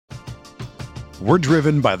We're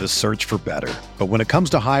driven by the search for better. But when it comes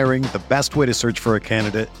to hiring, the best way to search for a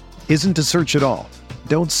candidate isn't to search at all.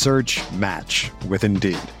 Don't search, match with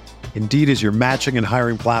Indeed. Indeed is your matching and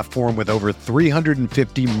hiring platform with over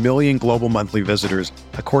 350 million global monthly visitors,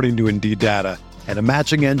 according to Indeed data, and a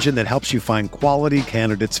matching engine that helps you find quality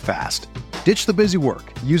candidates fast. Ditch the busy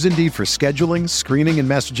work. Use Indeed for scheduling, screening, and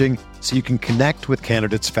messaging so you can connect with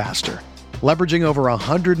candidates faster. Leveraging over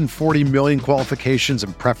 140 million qualifications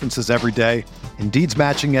and preferences every day, Indeed's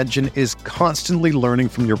matching engine is constantly learning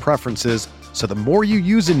from your preferences, so the more you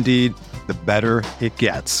use Indeed, the better it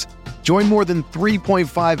gets. Join more than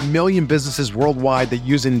 3.5 million businesses worldwide that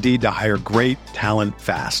use Indeed to hire great talent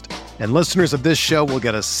fast. And listeners of this show will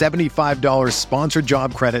get a $75 sponsored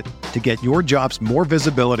job credit to get your jobs more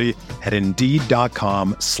visibility at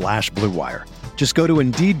Indeed.com/Blue Wire. Just go to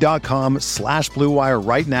Indeed.com/Blue Wire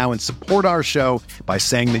right now and support our show by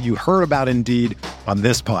saying that you heard about Indeed on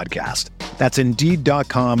this podcast. That's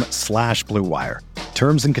Indeed.com/Blue Wire.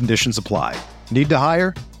 Terms and conditions apply. Need to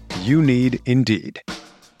hire? You need Indeed.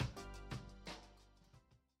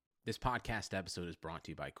 This podcast episode is brought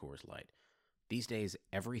to you by Coors Light. These days,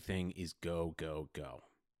 everything is go, go, go.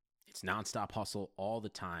 It's nonstop hustle all the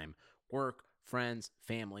time. Work, friends,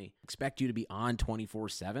 family, expect you to be on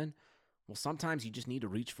 24/7. Well, sometimes you just need to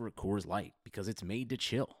reach for a Coors Light because it's made to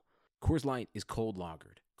chill. Coors Light is cold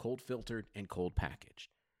lagered, cold filtered, and cold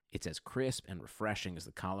packaged. It's as crisp and refreshing as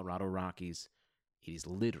the Colorado Rockies. It is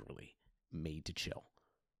literally made to chill.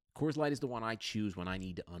 Coors Light is the one I choose when I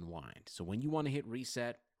need to unwind. So when you want to hit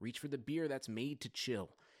reset, reach for the beer that's made to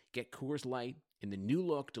chill. Get Coors Light in the new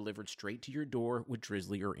look delivered straight to your door with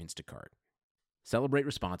Drizzly or Instacart. Celebrate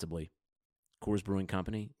responsibly. Coors Brewing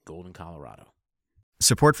Company, Golden, Colorado.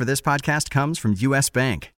 Support for this podcast comes from U.S.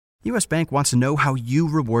 Bank. U.S. Bank wants to know how you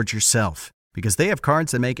reward yourself because they have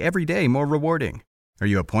cards that make every day more rewarding. Are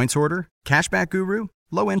you a points hoarder, cashback guru,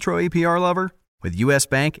 low intro APR lover? With U.S.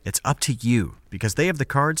 Bank, it's up to you because they have the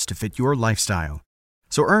cards to fit your lifestyle.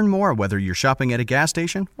 So earn more whether you're shopping at a gas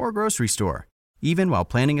station or a grocery store, even while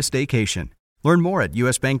planning a staycation. Learn more at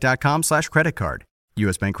usbank.com/credit card.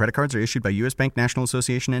 U.S. Bank credit cards are issued by U.S. Bank National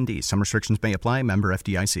Association ND. Some restrictions may apply. Member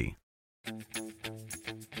FDIC.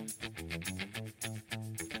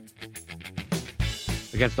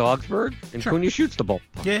 Against Augsburg, and Sure. Cunha shoots the ball.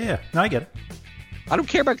 Yeah. No, I get it. I don't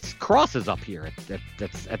care about crosses up here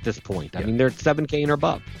at this point. I mean, they're at 7K and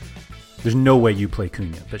above. There's no way you play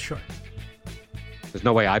Cunha, but sure. There's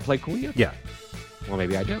no way I play Cunha? Yeah. Well,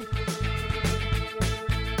 maybe I do.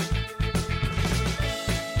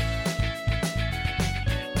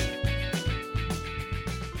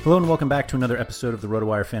 Hello and welcome back to another episode of the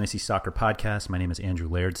RotoWire Fantasy Soccer Podcast. My name is Andrew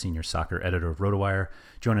Laird, Senior Soccer Editor of RotoWire.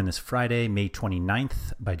 Joining this Friday, May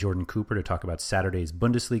 29th, by Jordan Cooper to talk about Saturday's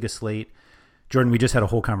Bundesliga slate. Jordan, we just had a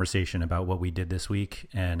whole conversation about what we did this week,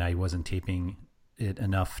 and I wasn't taping it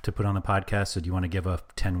enough to put on the podcast, so do you want to give a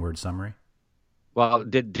 10-word summary? Well,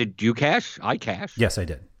 did you cash? I cashed. Yes, I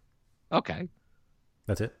did. Okay.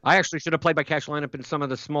 That's it? I actually should have played my cash lineup in some of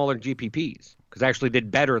the smaller GPPs because I actually did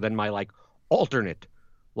better than my alternate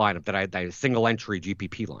lineup that I had a single entry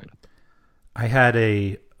GPP lineup. I had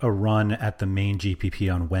a run at the main GPP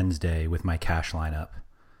on Wednesday with my cash lineup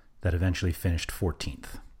that eventually finished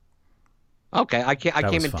 14th. Okay, I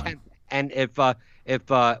came in fun. 10th, and if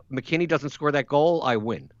McKinney doesn't score that goal, I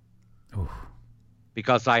win. Ooh.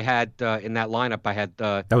 Because I had in that lineup, I had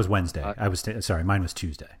That was Wednesday. Sorry, mine was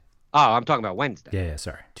Tuesday. Oh, I'm talking about Wednesday. Yeah,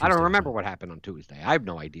 sorry. I don't Tuesday remember was what happened on Tuesday. I have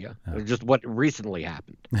no idea. Oh. It was just what recently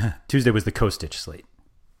happened. Tuesday was the Kostic slate.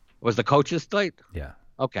 Was the coach's slate? Yeah.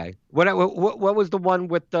 Okay. What was the one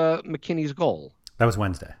with McKinney's goal? That was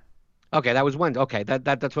Wednesday. Okay, that was Wednesday. Okay,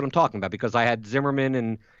 that's what I'm talking about because I had Zimmerman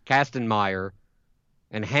and Kastenmeier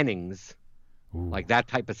and Hennings, Ooh. like that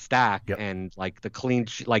type of stack, Yep. and the clean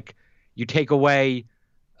you take away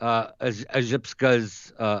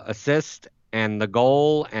Azipska's assist and the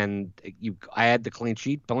goal, and I had the clean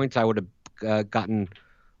sheet points, I would have gotten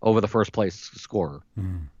over the first place scorer.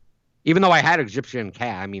 Mm. Even though I had Egyptian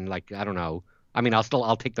cat, I mean, I don't know. I mean,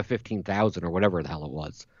 I'll take the 15,000 or whatever the hell it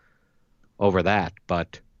was over that.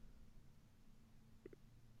 But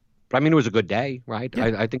I mean, it was a good day, right?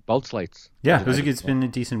 Yeah. I think both slates. Yeah, it's been a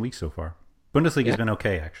decent week so far. Bundesliga's been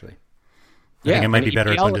okay, actually. I Yeah, think it might and be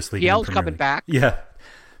better at EPL Bundesliga. EPL's than Premier coming League. back. Yeah.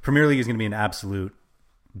 Premier League is going to be an absolute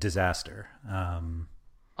disaster.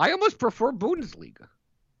 I almost prefer Bundesliga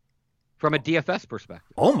from a DFS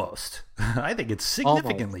perspective. Almost. I think it's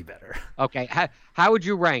significantly better. Okay, how would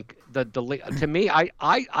you rank the to me?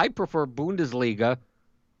 I prefer Bundesliga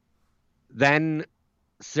than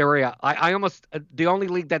Syria. I almost the only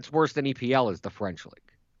league that's worse than EPL is the French league.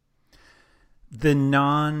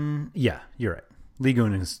 Yeah, you're right. Ligue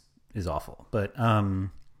 1 is awful, but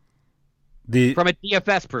from a DFS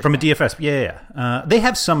perspective. From a DFS, yeah. They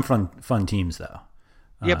have some fun teams though.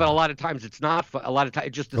 Yeah, but a lot of times it's not fun. A lot of times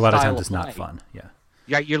it's just a lot of times it's not fun. Yeah.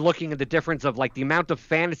 Yeah, you're looking at the difference of like the amount of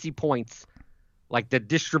fantasy points, like the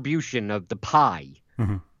distribution of the pie.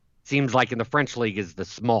 Mm-hmm. Seems like in the French league is the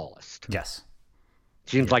smallest. Yes.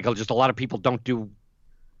 Seems like just a lot of people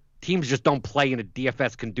teams just don't play in a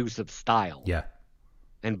DFS conducive style. Yeah.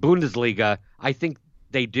 And Bundesliga, I think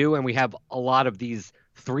they do, and we have a lot of these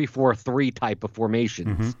 3-4-3 type of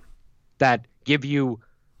formations that give you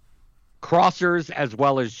crossers as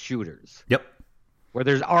well as shooters. Yep. Where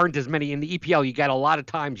there aren't as many in the EPL. You got a lot of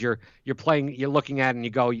times you're looking at it and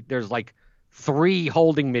you go, there's like 3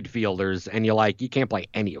 holding midfielders, and you're like, you can't play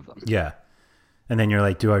any of them. Yeah. And then you're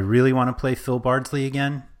like, do I really want to play Phil Bardsley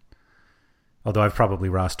again? Although I've probably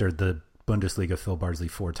rostered the Bundesliga Phil Bardsley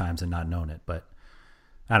 4 times and not known it, but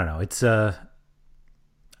I don't know. It's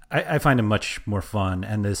I find it much more fun,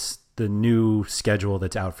 and the new schedule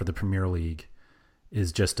that's out for the Premier League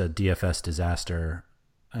is just a DFS disaster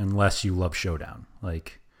unless you love Showdown.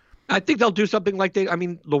 Like, I think they'll do something like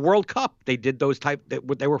the World Cup. They did those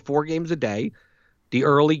they were 4 games a day. The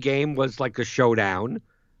early game was like a Showdown,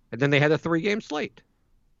 and then they had a 3-game slate.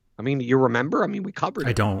 I mean, you remember? I mean, we covered it.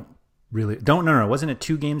 I don't. No. Wasn't it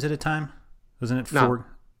 2 games at a time? Wasn't it 4?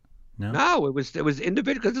 No, it was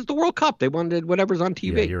individual because it's the World Cup. They wanted whatever's on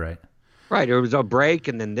TV. Yeah, you're right. Right. It was a break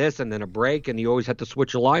and then this and then a break, and you always had to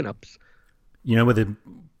switch your lineups. You know what the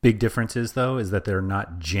big difference is, though, is that they're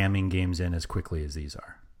not jamming games in as quickly as these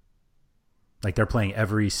are. Like, they're playing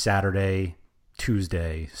every Saturday,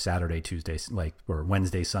 Tuesday, like, or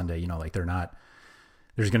Wednesday, Sunday. You know, like, they're not.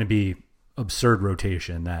 There's going to be absurd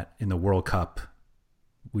rotation that in the World Cup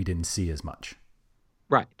we didn't see as much.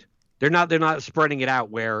 Right. They're not spreading it out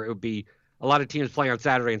where it would be a lot of teams playing on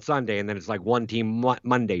Saturday and Sunday, and then it's like one team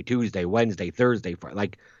Monday, Tuesday, Wednesday, Thursday,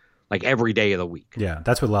 like every day of the week. Yeah,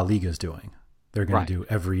 that's what La Liga is doing. They're going to do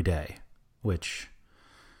every day, which,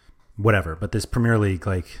 whatever. But this Premier League,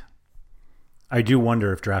 like, I do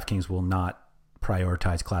wonder if DraftKings will not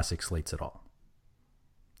prioritize classic slates at all.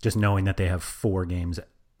 Just knowing that they have 4 games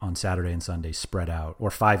on Saturday and Sunday spread out, or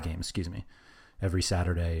 5 games, every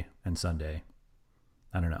Saturday and Sunday.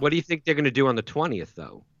 I don't know. What do you think they're going to do on the 20th,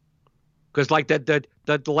 though? Because like the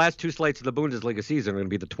last 2 slates of the Bundesliga season are going to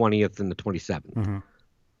be the 20th and the 27th,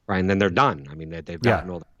 right? And then they're done. I mean, they've gotten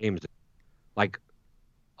all the games. Like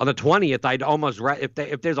on the 20th, I'd almost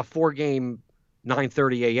if there's a 4-game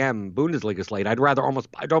 9:30 a.m. Bundesliga slate, I'd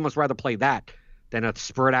almost rather play that than a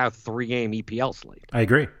spread out 3-game EPL slate. I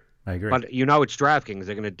agree. But it's DraftKings.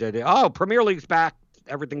 They're going to do. Premier League's back.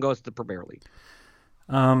 Everything goes to the Premier League.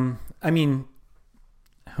 I mean,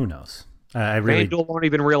 who knows? I really FanDuel won't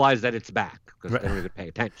even realize that it's back because they don't even pay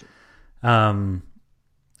attention.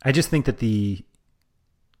 I just think that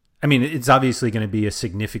it's obviously going to be a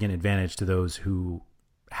significant advantage to those who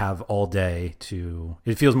have all day to.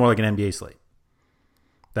 It feels more like an NBA slate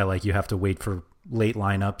that like you have to wait for late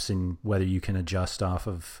lineups and whether you can adjust off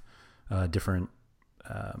of different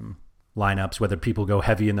lineups, whether people go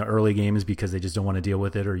heavy in the early games because they just don't want to deal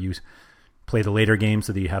with it, or you play the later games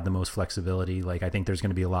so that you have the most flexibility. Like, I think there's going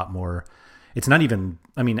to be a lot more. It's not even,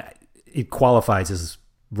 it qualifies as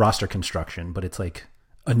roster construction, but it's like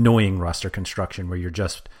annoying roster construction where you're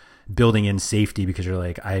just building in safety because you're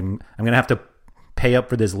like, I'm going to have to pay up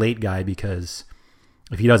for this late guy because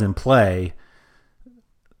if he doesn't play,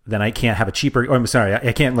 then I can't have a cheaper, or I'm sorry,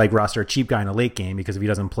 I can't like roster a cheap guy in a late game because if he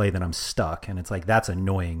doesn't play, then I'm stuck. And it's like, that's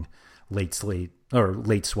annoying late slate or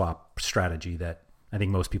late swap strategy that I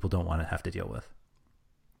think most people don't want to have to deal with.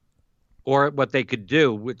 Or what they could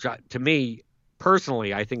do, which to me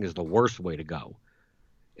personally, I think is the worst way to go,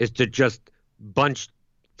 is to just bunch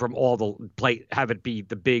from all the play, have it be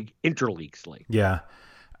the big interleague slate. Yeah.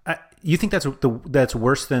 You think that's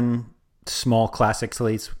worse than small classic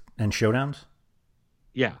slates and showdowns?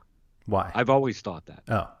 Yeah. Why? I've always thought that.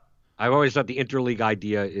 Oh. I've always thought the interleague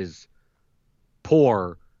idea is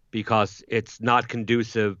poor because it's not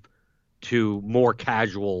conducive to more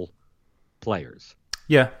casual players.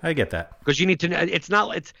 Yeah, I get that. Because you need to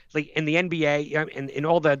know, it's like in the NBA, in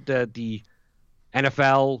all the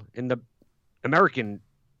NFL, in the American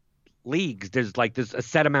leagues, there's a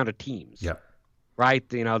set amount of teams. Yep. Right?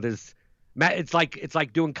 It's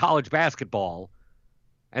like doing college basketball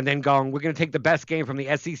and then going, we're going to take the best game from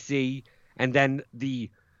the SEC and then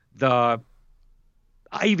the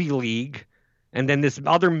Ivy League and then this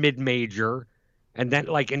other mid-major, and then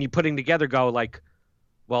and you putting together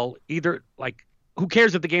either who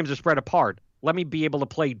cares if the games are spread apart? Let me be able to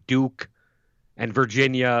play Duke and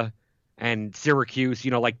Virginia and Syracuse,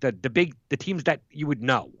 like the teams that you would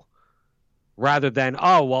know, rather than,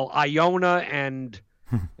 oh, well, Iona and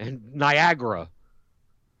Niagara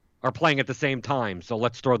are playing at the same time, so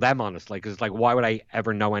let's throw them on a slate. Because it's like, why would I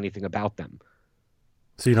ever know anything about them?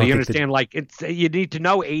 So you understand, you need to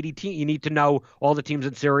know 80 teams. You need to know all the teams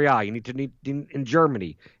in Serie A. You need to in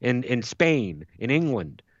Germany, in Spain, in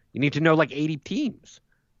England. You need to know 80 teams.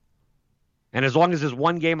 And as long as there's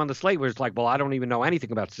one game on the slate where it's like, well, I don't even know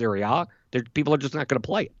anything about Serie A, people are just not going to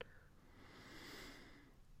play it.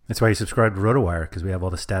 That's why you subscribe to RotoWire, because we have all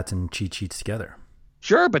the stats and cheat sheets together.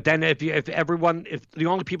 Sure, but then if the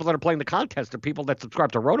only people that are playing the contest are people that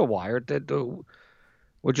subscribe to RotoWire,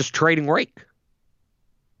 we're just trading rake.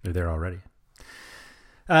 They're there already.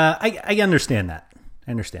 I understand that.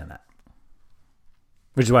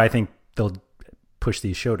 Which is why I think they'll push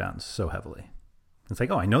these showdowns so heavily. It's like,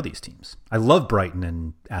 oh, I know these teams. I love Brighton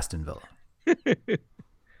and Aston Villa.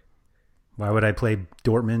 Why would I play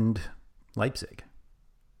Dortmund, Leipzig?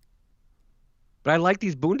 But I like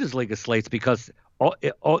these Bundesliga slates because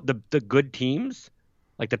the good teams,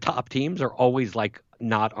 the top teams, are always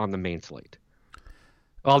not on the main slate.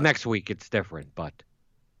 Well, next week it's different, but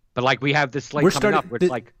we have this slate coming up where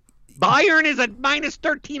it's Bayern is a minus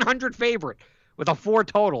 1,300 favorite with a 4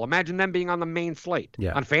 total. Imagine them being on the main slate.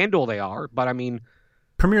 Yeah. On FanDuel they are, but I mean,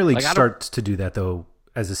 Premier League starts to do that though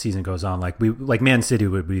as the season goes on. Man City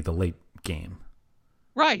would be the late game,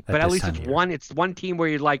 right? But at least it's one team where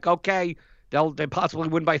you're okay, they possibly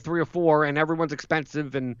win by 3 or 4, and everyone's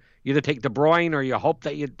expensive, and you either take De Bruyne or you hope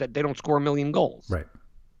that they don't score 1 million goals. Right.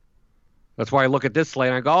 That's why I look at this slate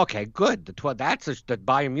and I go, okay, good. The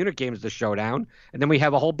Bayern Munich game is the showdown, and then we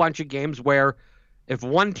have a whole bunch of games where if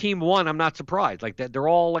one team won, I'm not surprised. They're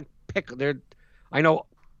all I know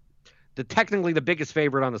technically the biggest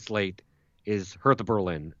favorite on the slate is Hertha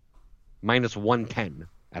Berlin, minus 110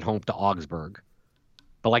 at home to Augsburg.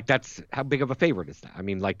 But that's how big of a favorite is that? I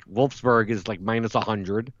mean, Wolfsburg is minus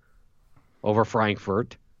 100 over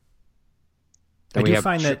Frankfurt. Then I do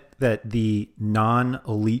find that the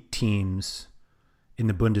non-elite teams in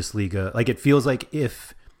the Bundesliga, it feels like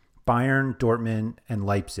if Bayern, Dortmund, and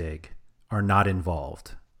Leipzig are not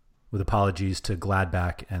involved, with apologies to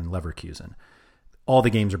Gladbach and Leverkusen, all the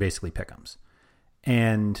games are basically pick'ems.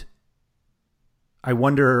 And I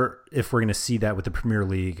wonder if we're going to see that with the Premier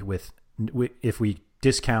League, if we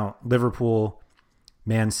discount Liverpool,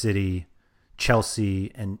 Man City,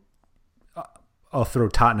 Chelsea, and I'll throw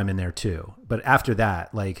Tottenham in there too. But after that,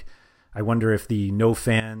 I wonder if the no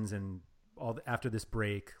fans and after this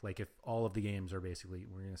break, if all of the games are basically,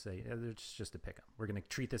 we're going to say it's just a pick'em. We're going to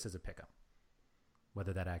treat this as a pick'em,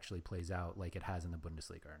 whether that actually plays out like it has in the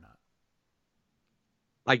Bundesliga or not.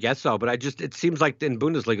 I guess so, but it seems like in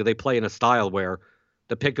Bundesliga they play in a style where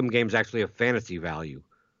the pick'em games actually have fantasy value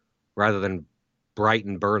rather than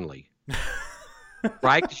Brighton Burnley.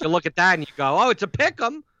 Right? Because you look at that and you go, oh, it's a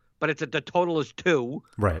pick'em, but the total is 2.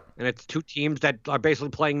 Right. And it's 2 teams that are basically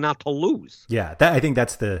playing not to lose. Yeah, I think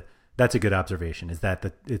that's a good observation, is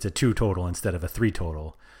that it's a 2 total instead of a 3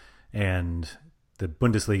 total. And the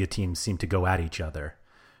Bundesliga teams seem to go at each other,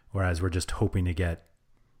 whereas we're just hoping to get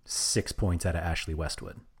 6 points out of Ashley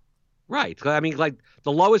Westwood. Right. I mean,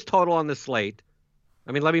 the lowest total on the slate,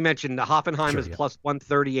 I mean, let me mention the Hoffenheim is plus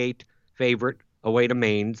 138 favorite away to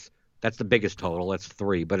Mainz. That's the biggest total. That's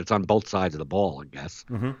 3, but it's on both sides of the ball, I guess.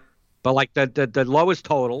 Mm-hmm. But the lowest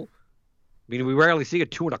total, I mean, we rarely see a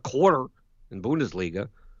 2.25 in Bundesliga,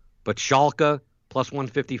 but Schalke plus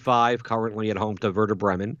 155 currently at home to Werder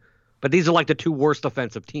Bremen. But these are the 2 worst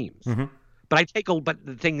offensive teams. Mm-hmm. But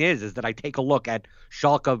the thing is that I take a look at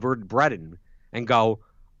Schalke Werder Bremen and go,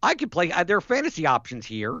 I could play. There are fantasy options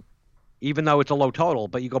here, even though it's a low total.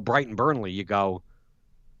 But you go Brighton Burnley, you go,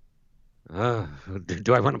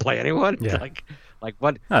 do I want to play anyone? Yeah.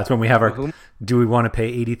 What? No, that's when we have our. Do we want to pay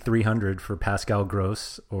 8,300 for Pascal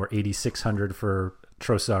Gross or 8,600 for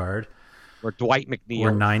Trossard or Dwight McNeil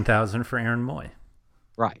or 9,000 for Aaron Moy?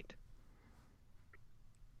 Right.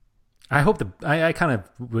 I hope I kind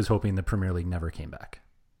of was hoping the Premier League never came back.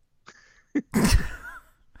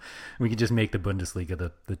 We could just make the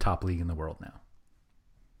Bundesliga the top league in the world now.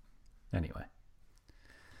 Anyway,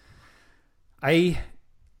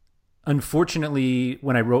 unfortunately,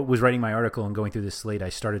 when I was writing my article and going through this slate, I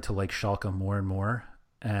started to like Schalke more and more,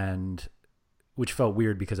 and which felt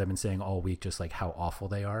weird because I've been saying all week just how awful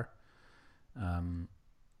they are.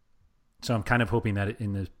 So I'm kind of hoping that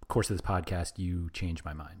in the course of this podcast, you change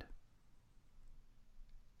my mind.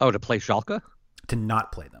 Oh, to play Schalke? To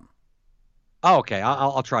not play them. Oh, okay.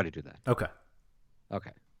 I'll try to do that. Okay.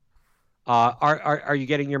 Are you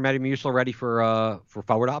getting your Metamucil ready for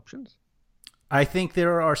forward options? I think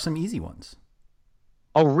there are some easy ones.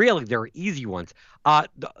 Oh, really? There are easy ones. I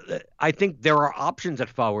think there are options at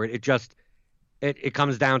forward. It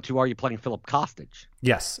comes down to, are you playing Filip Kostic?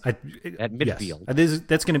 Yes. At midfield. Yes.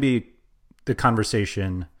 That's going to be the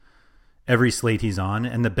conversation every slate he's on.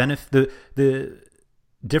 And the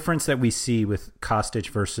difference that we see with Kostic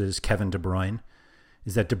versus Kevin De Bruyne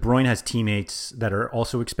is that De Bruyne has teammates that are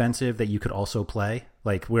also expensive that you could also play.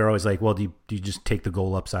 Like, we're always like, well, do you just take the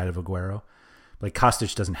goal upside of Aguero? Like,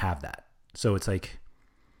 Kostic doesn't have that. So it's like,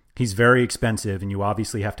 he's very expensive, and you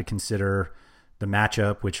obviously have to consider the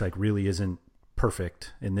matchup, which like really isn't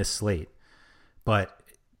perfect in this slate. But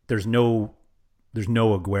there's no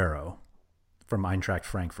Aguero from Eintracht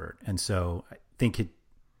Frankfurt. And so I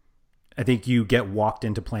think you get walked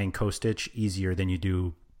into playing Kostic easier than you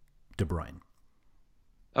do De Bruyne.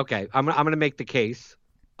 Okay, I'm going to make the case,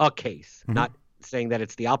 not saying that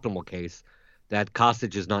it's the optimal case, that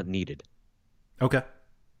Kostic is not needed. Okay.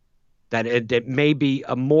 That it may be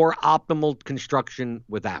a more optimal construction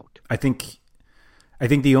without. I think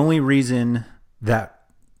the only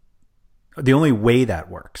way that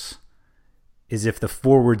works is if the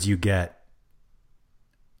forwards you get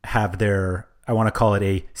have their, I want to call it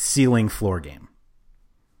a ceiling floor game.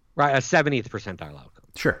 Right, a 70th percentile outcome.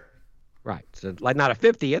 Sure. Right. So like not a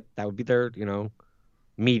 50th, that would be their,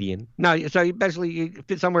 median. No, so you basically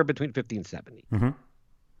fit somewhere between 50 and 70. Mm-hmm.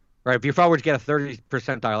 Right. If your forwards get a 30th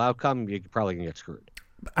percentile outcome, you're probably going to get screwed.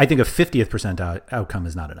 I think a 50th percentile outcome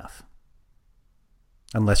is not enough.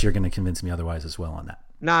 Unless you're going to convince me otherwise as well on that.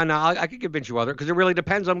 No, I could convince you other, because it really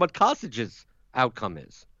depends on what Kostic's outcome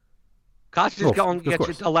is. Kostic is going to get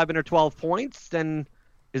you 11 or 12 points, then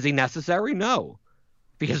is he necessary? No.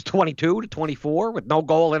 If he has 22 to 24 with no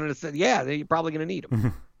goal in it, yeah, then you're probably going to need him. Mm-hmm.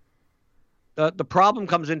 The problem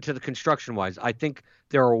comes into the construction-wise. I think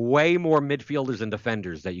there are way more midfielders and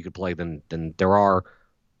defenders that you could play than there are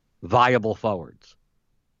viable forwards.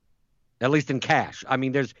 At least in cash. I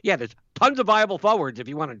mean, there's tons of viable forwards if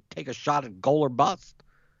you want to take a shot at goal or bust.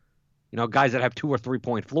 Guys that have 2 or 3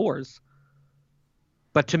 point floors.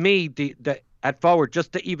 But to me, the at forward,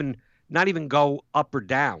 just to not even go up or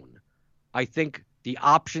down, I think the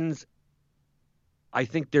options, I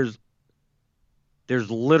think there's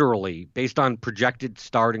literally, based on projected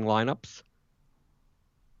starting lineups,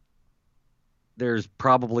 there's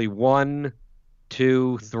probably 1,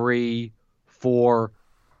 2, 3, 4.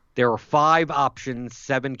 There are 5 options,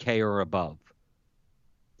 7K or above.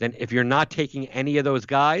 Then if you're not taking any of those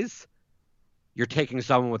guys, you're taking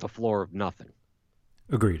someone with a floor of nothing.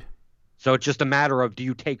 Agreed. So it's just a matter of, do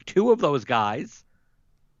you take 2 of those guys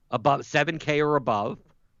above 7K or above,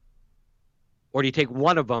 or do you take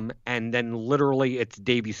one of them and then literally it's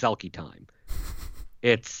Davy Selke time?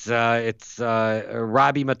 It's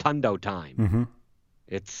Robbie Matondo time. Mm-hmm.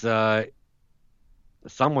 It's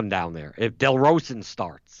someone down there. If Del Rosen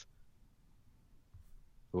starts,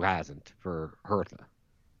 who hasn't for Hertha,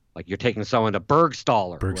 like you're taking someone to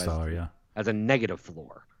Bergstaller, yeah, as a negative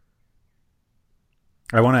floor.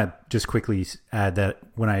 I want to just quickly add that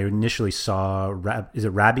when I initially saw, is it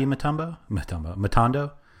Rabbi Matondo?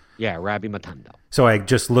 Yeah, Rabbi Matondo. So I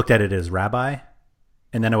just looked at it as Rabbi,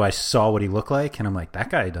 and then I saw what he looked like, and I'm like, that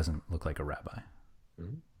guy doesn't look like a rabbi.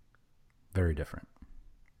 Mm-hmm. Very different.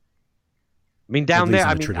 I mean, down there,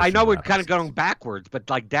 I know we're kind of going backwards, but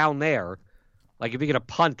like down there, like if you get a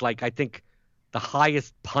punt, like I think the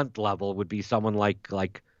highest punt level would be someone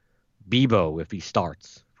like Bibo if he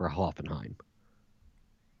starts for Hoffenheim.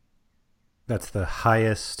 That's the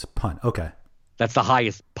highest punt. Okay. That's the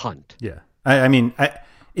highest punt. Yeah. I mean,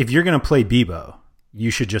 if you're going to play Bibo,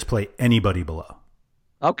 you should just play anybody below.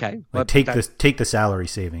 Okay. Like take the salary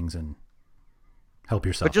savings and help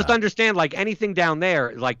yourself But just out. Understand, like anything down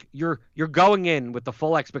there, like you're going in with the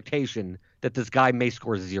full expectation that this guy may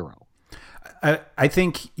score 0. I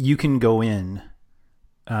think you can go in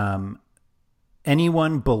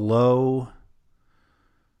anyone below...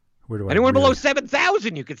 Anyone below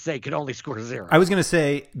 7,000, you could say, could only score 0. I was going to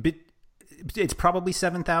say it's probably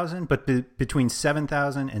 7,000, but between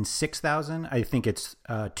 7,000 and 6,000, I think it's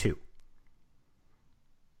 2.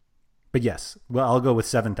 But yes, well, I'll go with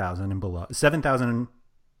 7,000 and below. 7,000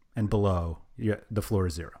 and below, the floor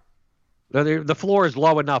is 0. The floor is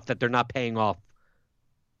low enough that they're not paying off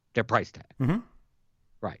their price tag. Mm-hmm.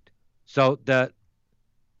 Right. So the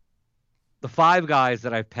 5 guys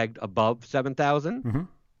that I've pegged above 7,000. Mm-hmm.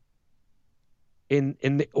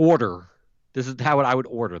 In the order, this is how I would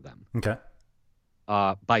order them. Okay.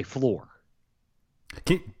 By floor.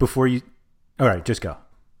 All right, just go.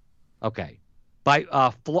 Okay. By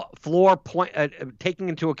floor point, taking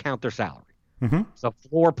into account their salary. Mm-hmm. So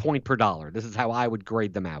floor point per dollar. This is how I would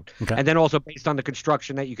grade them out. Okay. And then also based on the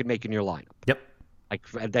construction that you can make in your lineup. Yep.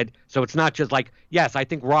 Like that. So it's not just like, yes, I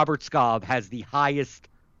think Robert Scov has the highest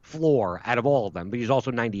floor out of all of them, but he's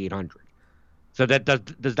also 9,800. So that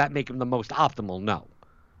does that make him the most optimal? No.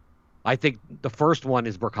 I think the first one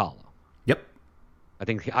is Bricalo. Yep. I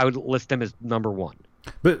think I would list him as number one.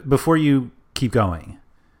 But before you keep going,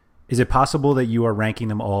 is it possible that you are ranking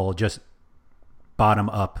them all just bottom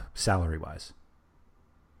up salary wise?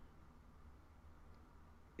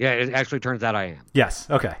 Yeah, it actually turns out I am. Yes.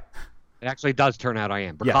 Okay. It actually does turn out I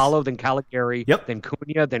am. Yes. Bricalo, then Caligari, Yep. then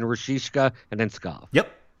Cunha, then Rashishka, and then Skov.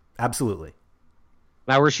 Yep. Absolutely.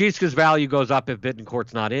 Now, Rashishka's value goes up if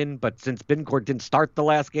Bittencourt's not in, but since Bittencourt didn't start the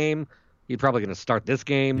last game, he's probably going to start this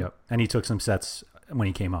game. Yep. And he took some sets when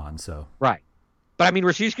he came on, so. Right. But I mean,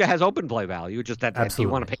 Rashishka has open play value. Just that if you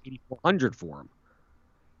want to pay 8,400 for him.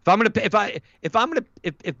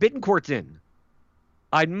 If Bittencourt's in,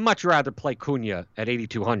 I'd much rather play Cunha at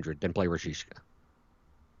 8,200 than play Rashishka.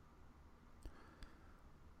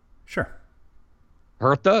 Sure.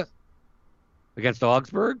 Hertha against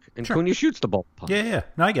Augsburg, and Sure. Cunha shoots the ball. Yeah.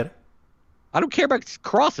 No, I get it. I don't care about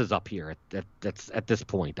crosses up here at this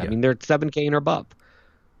point. I mean, they're at 7K and above.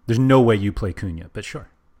 There's no way you play Cunha, but sure.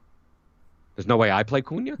 There's no way I play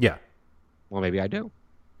Cunha? Yeah. Well, maybe I do.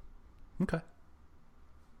 Okay.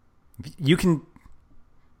 You can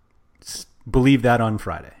believe that on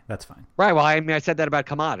Friday. That's fine. Right. Well, I mean, I said that about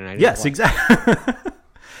Kamad, and I didn't Yes, play. exactly.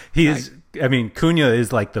 He is. I mean, Cunha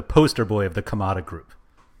is like the poster boy of the Kamada group.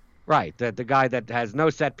 Right. The guy that has no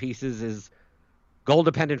set pieces is goal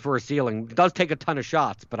dependent for a ceiling. Does take a ton of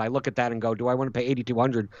shots, but I look at that and go, do I want to pay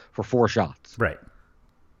 8,200 for 4 shots? Right.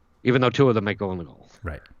 Even though 2 of them might go in the goal.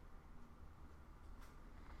 Right.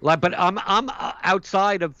 But I'm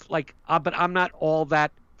outside of but I'm not all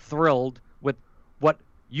that thrilled with what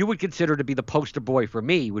you would consider to be the poster boy for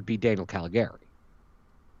me would be Daniel Caligari.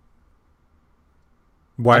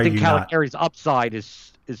 Why I think are you not? Caligari's upside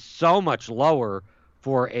is so much lower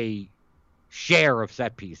for a share of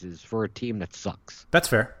set pieces for a team that sucks. That's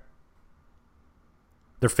fair.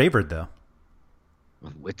 They're favored though.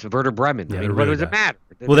 It's Werder Bremen. Yeah, I they're mean, what really does it bad.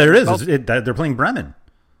 matter? Well, there is. Both- They're playing Bremen.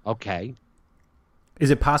 Okay. Is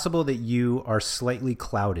it possible that you are slightly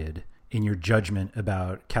clouded in your judgment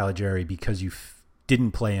about Caligari because you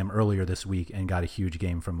didn't play him earlier this week and got a huge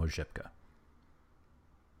game from Mojipka?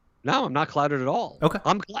 No, I'm not clouded at all. Okay.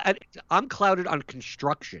 I'm clouded on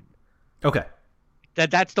construction. Okay.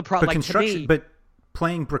 That's the problem. But Like, construction, to me, but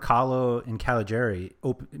playing Bricalo and Caligari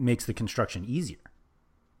makes the construction easier.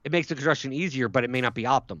 it makes the construction easier, but it may not be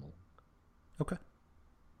optimal. Okay.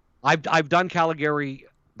 I've done Caligari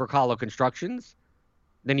Bricalo constructions.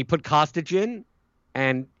 Then you put Kostic in,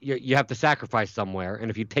 and you have to sacrifice somewhere.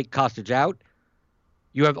 And if you take Kostic out,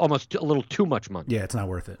 you have almost a little too much money. Yeah, it's not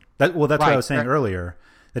worth it. That's what I was saying earlier.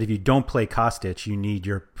 That if you don't play Kostic, you need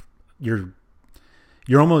you're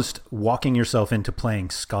almost walking yourself into playing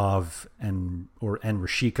Skov and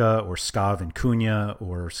Rashika or Skov and Cunha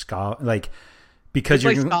or Skov because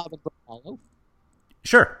you you're play Skov and Bricalo.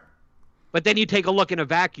 Sure. But then you take a look in a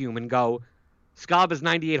vacuum and go, Skov is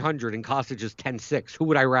 9,800 and Kostic is 10,600. Who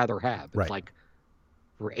would I rather have? It's Right. like,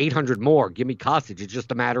 for 800 more, give me Kostic. It's just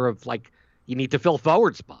a matter of, you need to fill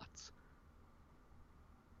forward spots.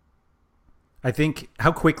 I think,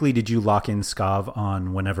 how quickly did you lock in Skov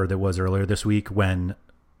on whenever there was earlier this week when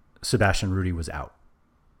Sebastian Rudy was out?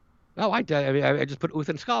 Oh, I did. I mean, I just put Uth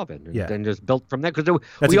and Skov in and then just built from there. That's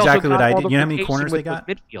exactly what I did. You know how many corners they got?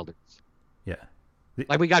 Midfielders. Yeah.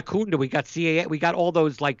 We got Kunda, we got CAA, we got all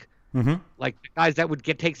those, Mm-hmm. guys that would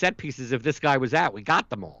take set pieces if this guy was out. We got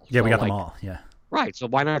them all. Yeah, So, we got them all. Yeah. Right. So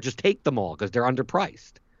why not just take them all? Because they're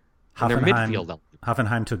underpriced. And they're midfield.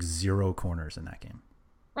 Hoffenheim took 0 corners in that game.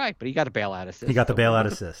 Right, but he got a bailout assist. He got the bailout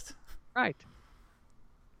assist. Right.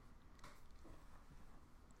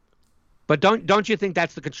 But don't you think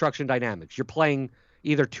that's the construction dynamics? You're playing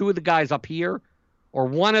either 2 of the guys up here or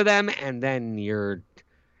one of them, and then you're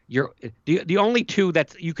the only 2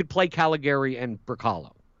 that you could play Caligari and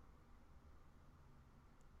Bricalo.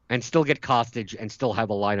 And still get Kostic and still have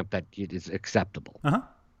a lineup that is acceptable. Uh-huh.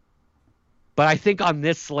 But I think on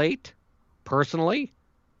this slate, personally,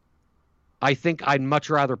 I think I'd much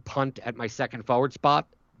rather punt at my second forward spot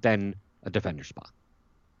than a defender spot.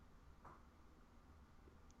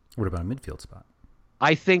 What about a midfield spot?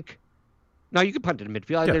 I think, no, you can punt it in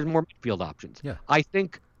midfield. Yeah. There's more midfield options. Yeah. I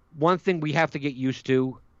think one thing we have to get used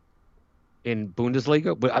to in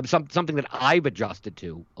Bundesliga, but something that I've adjusted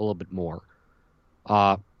to a little bit more,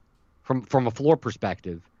 from a floor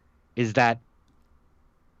perspective, is that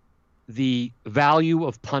the value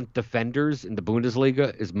of punt defenders in the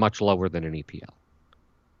Bundesliga is much lower than in EPL.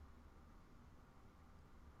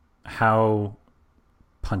 How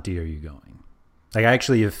punty are you going? Like, I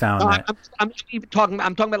actually have found that I'm talking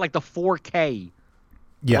about like the 4K.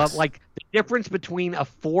 Yes. Like the difference between a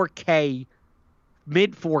 4K,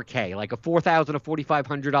 mid 4K, like a $4,000 or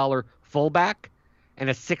 $4,500 fullback and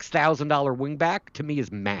a $6,000 wingback, to me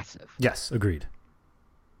is massive. Yes, agreed.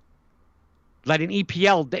 Like in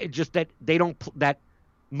EPL, that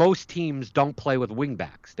most teams don't play with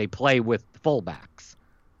wingbacks. They play with fullbacks.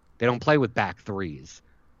 They don't play with back threes.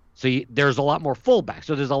 So there's a lot more fullbacks.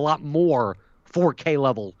 So there's a lot more 4K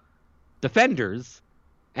level defenders,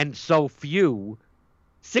 and so few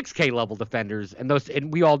 6K level defenders.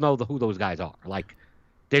 And we all know who those guys are. Like,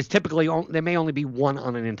 there's typically there may only be one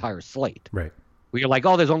on an entire slate. Right. Where you're like,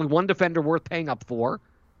 oh, there's only one defender worth paying up for,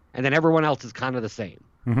 and then everyone else is kind of the same.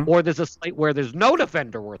 Mm-hmm. Or there's a slate where there's no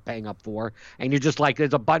defender worth paying up for, and you're just like,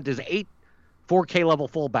 there's 8 4K level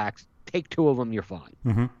fullbacks. Take 2 of them, you're fine.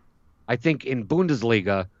 Mm-hmm. I think in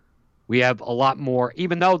Bundesliga, we have a lot more,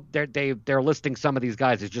 even though they're listing some of these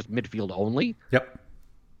guys as just midfield only. Yep.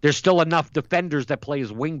 There's still enough defenders that play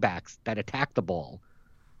as wingbacks that attack the ball.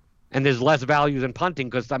 And there's less value than punting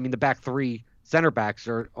because, I mean, the back 3 center backs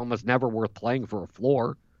are almost never worth playing for a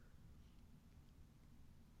floor.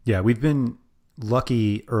 Yeah, we've been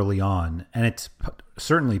lucky early on, and it's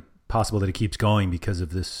certainly possible that it keeps going because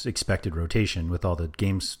of this expected rotation with all the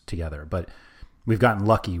games together. But we've gotten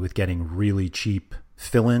lucky with getting really cheap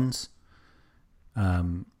fill-ins,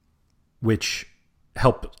 which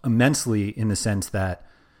help immensely in the sense that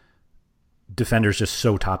defenders just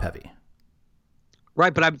so top heavy.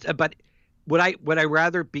 Right, but would I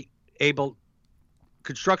rather be able,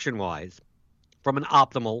 construction wise, from an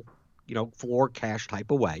optimal, floor cash type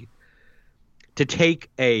of way, to take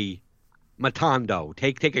a Matondo,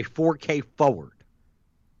 take a 4K forward.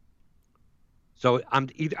 So I'm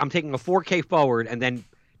taking a 4K forward and then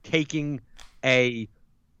taking a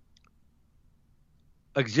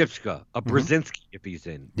Gzipska, a Brzezinski if he's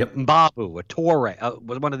in, yep. Mbabu, a Torre,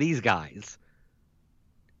 one of these guys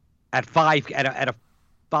at a 5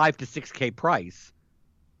 to 6K price,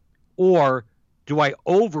 or do I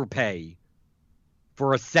overpay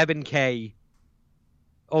for a 7K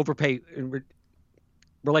overpay in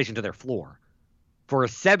relation to their floor for a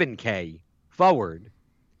 7K forward,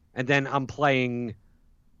 and then I'm playing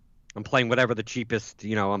whatever the cheapest,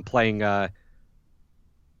 I'm playing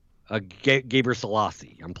Gabriel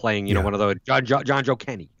Selassie. I'm playing, one of those John Joe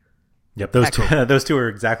Kenny. Yep, those two are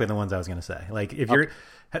exactly the ones I was going to say. Like, if you're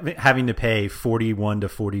having to pay $4,100 to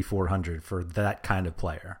 $4,400 for that kind of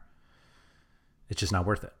player, it's just not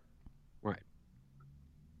worth it. Right.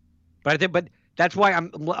 But that's why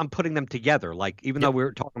I'm putting them together. Like, even though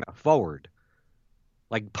we're talking about forward,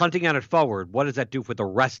 like punting out at forward, what does that do for the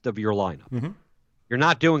rest of your lineup? Mm-hmm. You're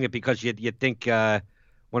not doing it because you think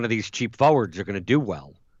one of these cheap forwards are going to do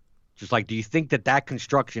well. Just like, do you think that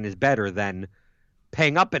construction is better than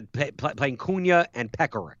paying up and playing Cunha and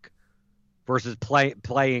Pekarik versus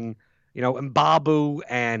playing Mbabu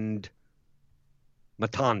and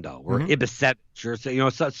Matondo or Ibisevic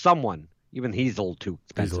or someone? Even he's a little too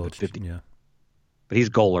expensive at 50. Yeah. But he's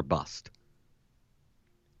goal or bust.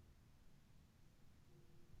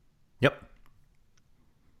 Yep.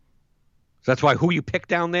 So that's why who you pick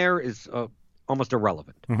down there is almost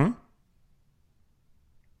irrelevant. Mm-hmm.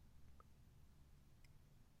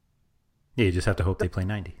 Yeah, you just have to hope they play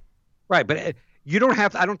 90. Right, but you don't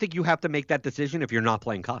have. I don't think you have to make that decision if you're not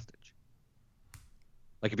playing Kostic.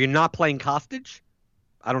 Like, if you're not playing Kostic,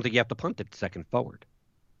 I don't think you have to punt it second forward.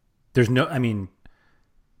 There's no. I mean,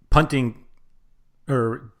 punting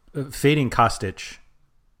or fading Kostic,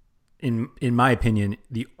 in my opinion,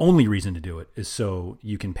 the only reason to do it is so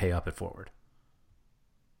you can pay up at forward.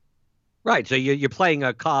 Right. So you're playing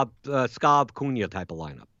a Skav Cunha type of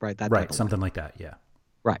lineup, right? Right. Something like that. Yeah.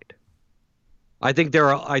 Right. I think there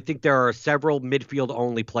are several midfield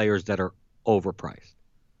only players that are overpriced.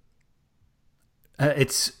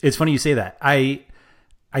 It's funny you say that. I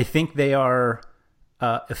think they are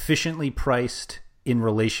efficiently priced in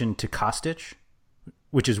relation to Kostic,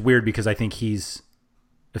 which is weird because I think he's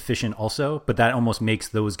efficient also, but that almost makes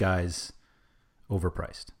those guys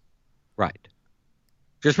overpriced. Right.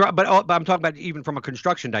 But I'm talking about even from a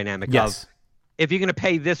construction dynamic. Yes. If you're going to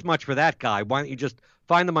pay this much for that guy, why don't you just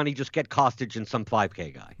find the money, just get Kostic and some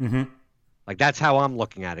 5K guy? Mm-hmm. Like, that's how I'm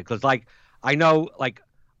looking at it. Because, like, I know, like,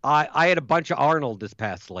 I had a bunch of Arnold this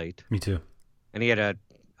past slate. Me too. And he had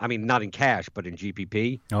not in cash, but in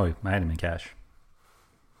GPP. Oh, I had him in cash.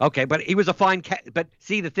 Okay, but he was a fine but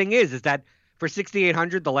see, the thing is that for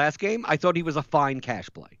 6,800 the last game, I thought he was a fine cash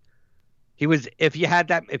play. If you had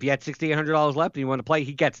 $6,800 left and you want to play,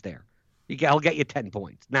 he gets there. He'll get you 10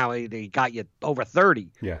 points. Now he got you over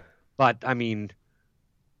 30. Yeah. But I mean,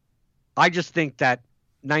 I just think that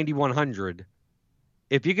 9,100.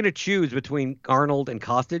 If you're going to choose between Arnold and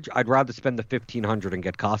Kostic, I'd rather spend the 1,500 and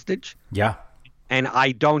get Kostic. Yeah. And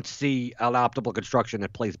I don't see an optimal construction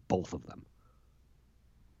that plays both of them.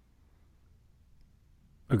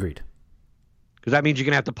 Agreed. Because that means you're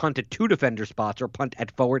going to have to punt at 2 defender spots or punt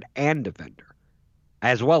at forward and defender,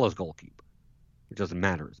 as well as goalkeeper. It doesn't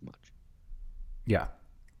matter as much. Yeah.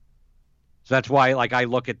 So that's why, like, I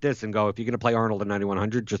look at this and go, if you're going to play Arnold at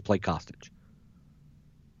 9,100, just play Kostic.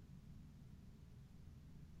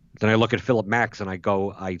 Then I look at Philip Max and I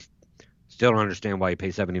go, I still don't understand why you pay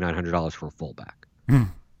 $7,900 for a fullback. If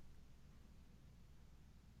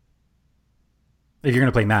you're going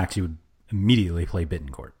to play Max, you would immediately play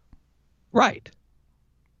Bittencourt. Right.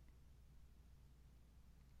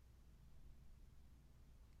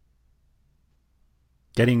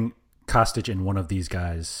 Getting Kostic in one of these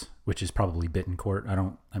guys, which is probably Bittencourt.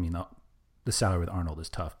 The salary with Arnold is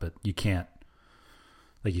tough, but you can't,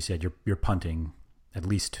 like you said, you're punting at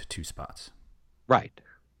least 2 spots. Right.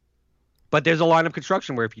 But there's a line of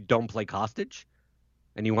construction where if you don't play Kostic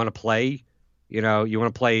and you want to play,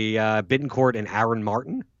 Bittencourt and Aaron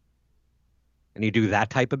Martin, and you do that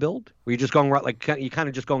type of build, where you're just going right, like you kind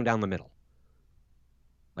of just going down the middle.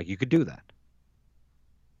 Like you could do that.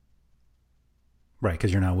 Right,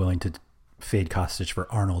 because you're not willing to fade Kostic for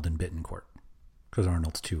Arnold and Bittencourt because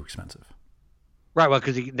Arnold's too expensive. Right, well,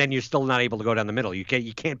 because then you're still not able to go down the middle. You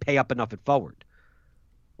can't pay up enough at forward.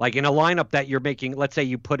 Like in a lineup that you're making, let's say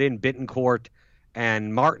you put in Bittencourt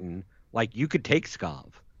and Martin, like you could take Skov.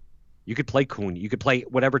 You could play Kuhn. You could play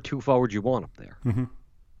whatever 2 forwards you want up there. Mm-hmm.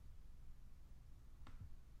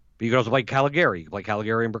 But you could also play Caligari. You could play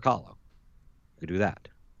Caligari and Bracalo. You could do that.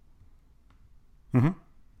 Mm-hmm.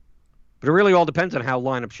 But it really all depends on how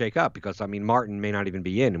lineups shake up because, I mean, Martin may not even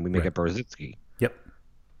be in and we may get Berezitsky. Yep.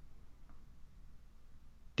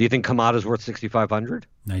 Do you think Kamada's worth $6,500?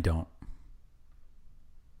 I don't.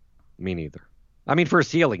 Me neither. I mean, for a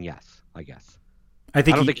ceiling, yes, I guess. I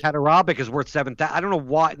don't think Katarabik is worth $7,000. I don't know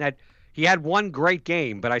why. He had one great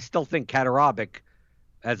game, but I still think Katarabik,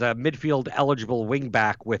 as a midfield eligible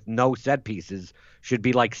wingback with no set pieces, should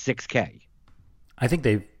be like $6,000. I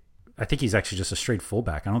think he's actually just a straight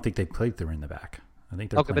fullback. I don't think they played 3 in the back. I think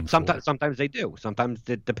they're okay, but forward. sometimes they do. Sometimes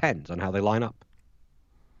it depends on how they line up.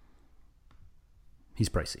 He's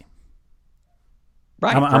pricey.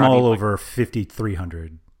 Right. I'm all over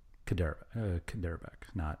 5,300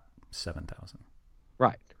 Kaderabek, not 7,000.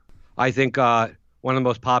 Right. I think one of the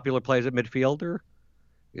most popular plays at midfielder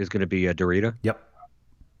is going to be Dorita. Yep.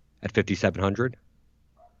 At 5,700.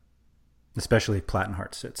 Especially if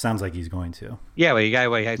Plattenhardt sits. Sounds like he's going to. Yeah, well,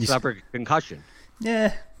 he had suffered a concussion.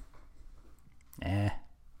 Yeah.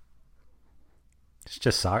 It's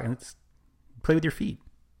just soccer. Play with your feet.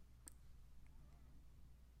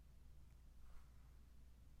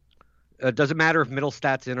 Does it matter if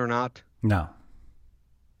Mittelstadt's in or not? No.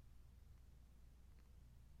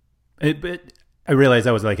 But I realized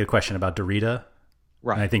that was like a question about Dorita.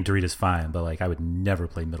 Right. And I think Dorita's fine, but like I would never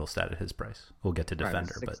play Mittelstadt at his price. We'll get to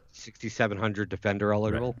defender, right. but 6,700 defender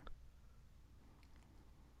eligible.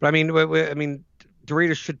 Right. But I mean,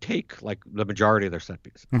 Dorita should take like the majority of their set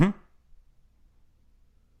pieces. Mm-hmm.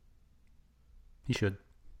 He should.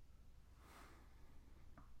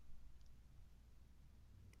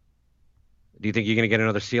 Do you think you're going to get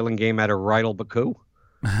another ceiling game out of Rydal Baku?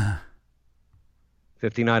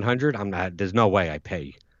 5,900? I'm not. There's no way I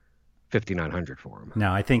pay 5,900 for him.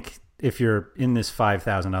 No, I think if you're in this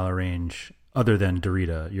 $5,000 range, other than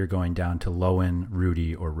Dorita, you're going down to Lowen,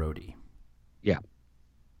 Rudy, or Rody. Yeah.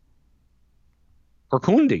 Or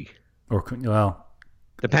Kundi.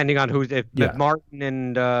 Depending on who's if Martin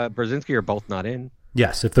and Brzezinski are both not in.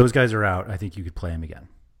 Yes, if those guys are out, I think you could play him again.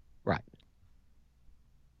 Right.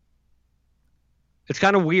 It's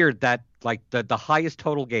kind of weird that like the highest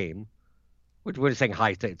total game, which we're saying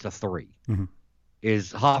high, it's a 3,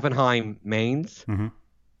 is Hoffenheim Mainz. Mm-hmm.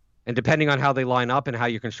 And depending on how they line up and how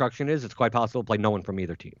your construction is, it's quite possible to play no one from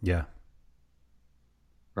either team. Yeah.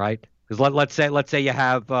 Right? Because let's say you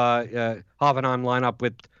have Hoffenheim line up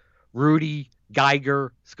with Rudy,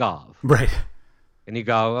 Geiger, Skov. Right. And you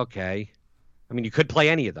go, okay. I mean, you could play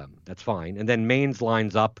any of them. That's fine. And then Mainz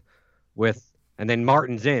lines up with, and then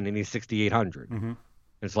Martin's in, and he's 6,800. Mm-hmm.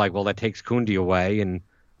 It's like, well, that takes Kundi away, and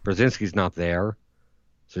Brzezinski's not there.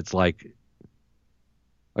 So it's like,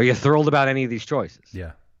 are you thrilled about any of these choices?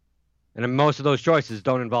 Yeah. And then most of those choices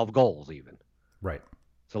don't involve goals even. Right.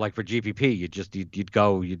 So like for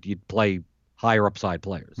GPP, you'd play higher upside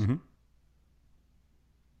players. Mm-hmm.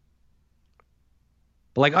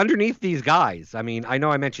 But like underneath these guys, I mean, I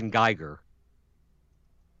know I mentioned Geiger.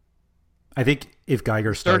 I think if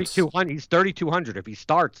Geiger starts, 3,200. He's 3,200. If he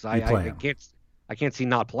starts, I can't see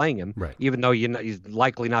not playing him. Right. Even though he's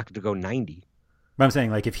likely not going to go 90. But I'm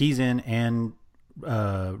saying, like, if he's in and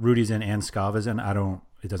Rudy's in and Scava's in,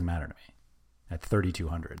 it doesn't matter to me. At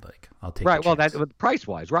 3,200, like, I'll take. Right. Well, that price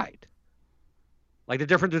wise, right. Like the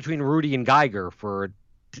difference between Rudy and Geiger for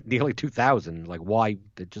nearly 2,000. Like, why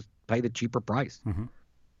just pay the cheaper price? Mm-hmm.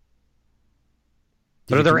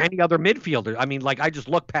 But are there any other midfielders? I mean, like, I just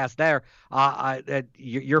look past there.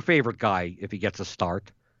 Your favorite guy, if he gets a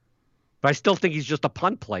start. But I still think he's just a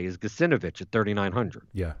punt play, is Gacinovic at 3,900.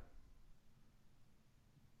 Yeah.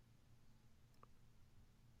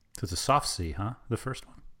 So it's a soft C, huh? The first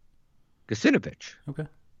one? Gacinovic. Okay.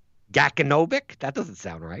 Gakinovic? That doesn't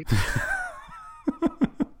sound right.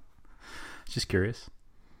 Just curious.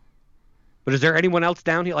 But is there anyone else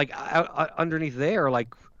down here, like, underneath there,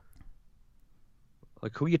 like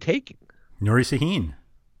who are you taking? Nuri Sahin.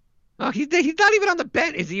 Oh, he's not even on the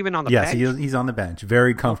bench. Is he even on the bench? Yes, he's on the bench,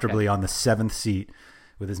 very comfortably on the 7th seat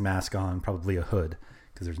with his mask on, probably a hood,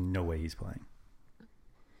 because there's no way he's playing.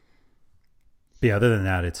 But yeah, other than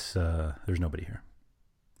that, it's there's nobody here.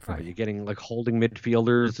 Right, you're getting like holding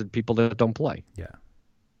midfielders and people that don't play. Yeah,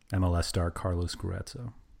 MLS star Carlos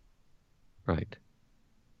Guerrero. Right.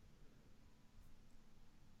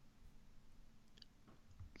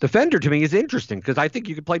 Defender to me is interesting because I think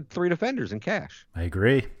you could play 3 defenders in cash. I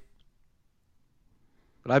agree.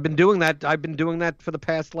 But I've been doing that. For the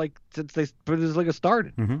past, like, since this Bundesliga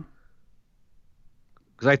started. Mm-hmm.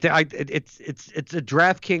 Because I think it's a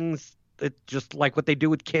DraftKings. It's just like what they do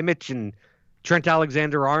with Kimmich and Trent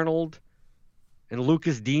Alexander-Arnold and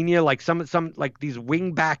Lucas Digne, like some like these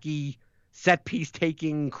wing-backy, set piece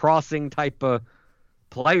taking, crossing type of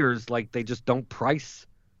players. Like they just don't price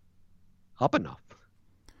up enough.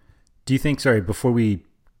 Do you think? Sorry, before we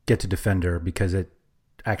get to defender, because it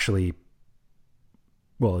actually,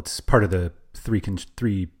 well, it's part of the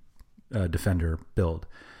three defender build.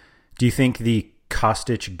 Do you think the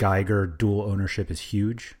Kostic Geiger dual ownership is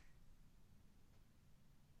huge?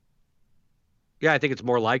 Yeah, I think it's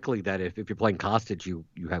more likely that if you're playing Kostic, you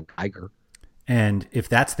have Geiger. And if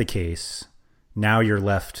that's the case, now your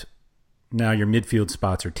midfield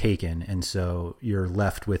spots are taken, and so you're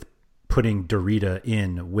left with putting Dorita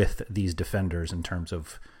in with these defenders in terms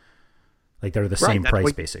of, like, they're the same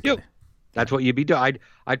price basically. That's what you'd be doing.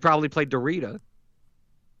 I'd probably play Dorita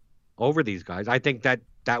over these guys. I think that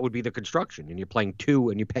would be the construction, and you're playing 2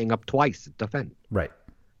 and you're paying up twice to defend. Right.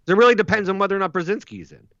 It really depends on whether or not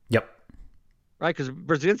Brzezinski's in. Yep. Right, because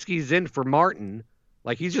Brzezinski's in for Martin.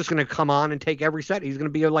 Like, he's just going to come on and take every set. He's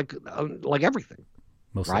going to be like everything.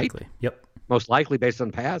 Most likely. Yep. Most likely based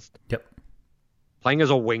on past. Yep. Playing as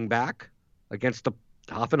a wing back against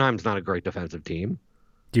Hoffenheim's not a great defensive team.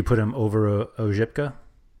 Do you put him over Ojibka?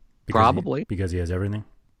 Probably. Because he has everything?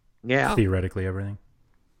 Yeah. Theoretically everything?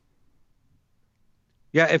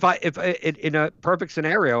 Yeah, if in a perfect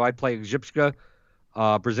scenario, I'd play Ojibka,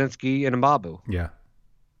 Brzezinski, and Mbabu. Yeah.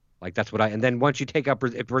 Like, that's what and then once you take up,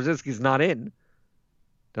 if Brzezinski's not in,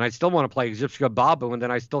 then I still want to play Ojibka, Babu, and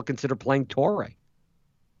then I still consider playing Torre.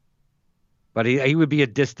 But he would be a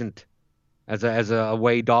distant as a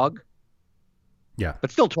away dog. Yeah.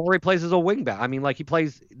 But still, Torre plays as a wingback. I mean, like, he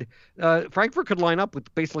plays. Frankfurt could line up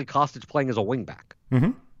with basically Kostic playing as a wingback,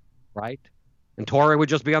 mm-hmm. right? And Torre would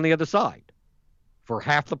just be on the other side for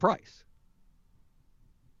half the price.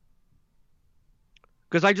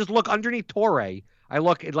 Because I just look underneath Torre. I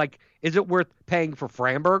look at, like, is it worth paying for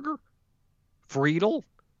Framberger, Friedel,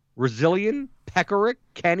 Resilien, Pekarik,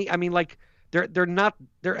 Kenny? I mean, like, they're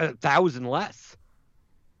 1,000 less.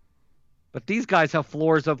 But these guys have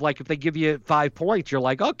floors of, like, if they give you 5 points, you're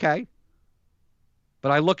like, okay.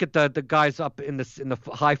 But I look at the guys up in the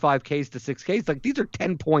high 5Ks to 6Ks, like, these are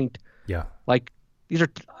 10-point. Yeah. Like, these are.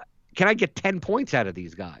 Can I get 10 points out of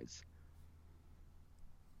these guys?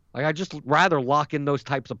 Like, I just rather lock in those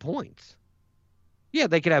types of points. Yeah,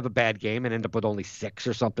 they could have a bad game and end up with only 6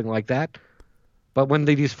 or something like that. But when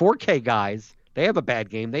these 4K guys, they have a bad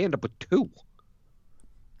game, they end up with 2.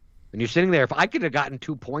 And you're sitting there. If I could have gotten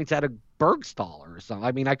 2 points out of Bergstaller or something,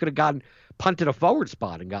 I mean, I could have punted a forward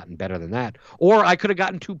spot and gotten better than that. Or I could have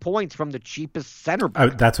gotten 2 points from the cheapest center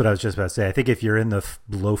back. That's what I was just about to say. I think if you're in the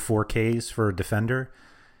low 4Ks for a defender,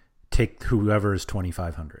 take whoever is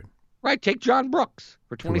 2,500. Right. Take John Brooks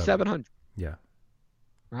for 2,700. Yeah.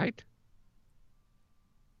 Right.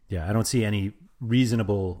 Yeah. I don't see any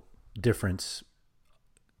reasonable difference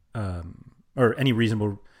or any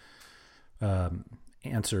reasonable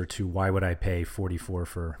answer to why would I pay 44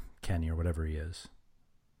 for Kenny or whatever he is.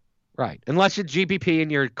 Right. Unless it's GPP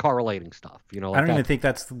and you're correlating stuff. You know, like I don't even think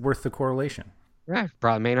that's worth the correlation. Yeah,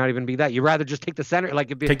 probably may not even be that. You'd rather just take the center,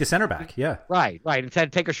 take the center back. Yeah. Right.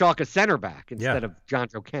 Instead, take a Schalke at center back instead of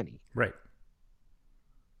Jonjo Kenny. Right.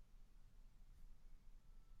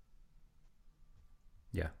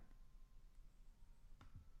 Yeah.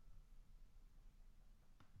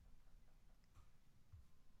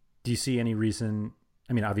 Do you see any reason?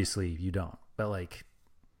 I mean, obviously you don't, but like,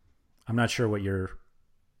 I'm not sure what you're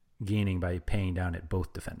gaining by paying down at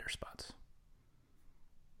both defender spots.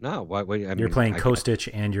 No, you're playing Kostic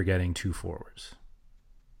and you're getting 2 forwards.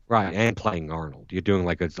 Right, and playing Arnold. You're doing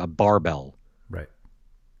like a barbell. Right.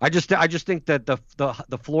 I just think that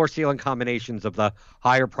the floor ceiling combinations of the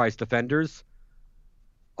higher priced defenders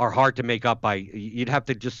are hard to make up by. You'd have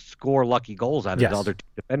to just score lucky goals out of the other 2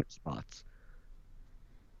 defender spots.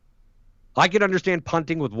 I could understand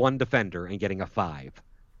punting with 1 defender and getting a 5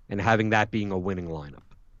 and having that being a winning lineup.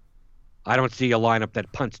 I don't see a lineup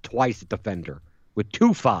that punts twice at defender with 2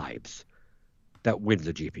 5s that wins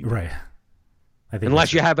a GP. Right. I think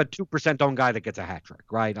unless you have a 2% owned guy that gets a hat trick,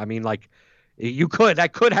 right? I mean, like, that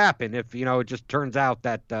could happen if, it just turns out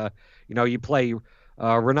that, you play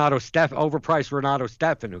overpriced Renato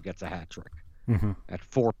Stefan who gets a hat trick at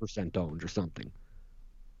 4% owned or something.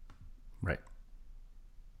 Right.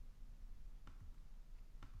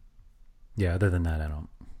 Yeah, other than that, I don't.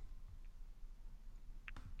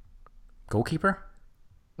 Goalkeeper?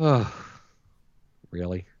 Oh,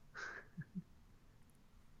 really?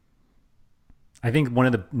 I think one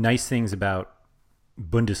of the nice things about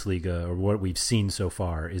Bundesliga, or what we've seen so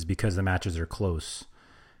far, is because the matches are close.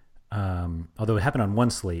 Although it happened on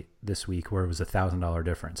one slate this week where it was $1,000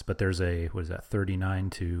 difference, but there's a 39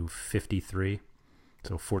 to 53,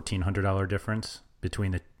 so $1,400 difference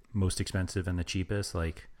between the most expensive and the cheapest.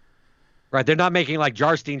 Like, right, they're not making like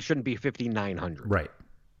Jarstein shouldn't be 5,900. Right.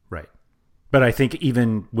 But I think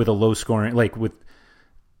even with a low scoring,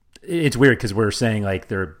 it's weird because we're saying like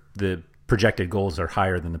the projected goals are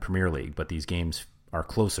higher than the Premier League, but these games are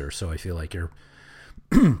closer. So I feel like you're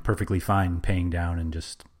perfectly fine paying down and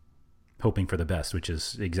just hoping for the best, which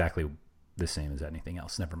is exactly the same as anything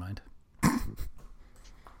else. Never mind.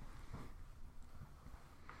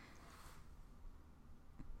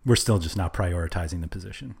 We're still just not prioritizing the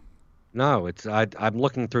position. No, I'm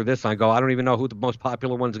looking through this and I go, I don't even know who the most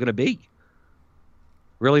popular one's going to be.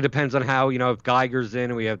 Really depends on how, if Geiger's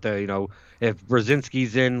in, we have to, if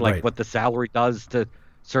Brzezinski's in, like what the salary does to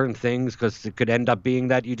certain things, because it could end up being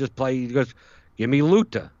that you just play, he goes, give me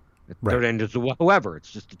Luta. Third end is whoever.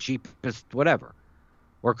 It's just the cheapest, whatever.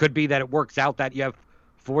 Or it could be that it works out that you have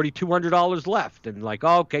 $4,200 left and like,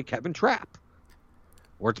 oh, okay, Kevin Trapp.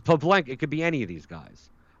 Or it's Pavlenka. It could be any of these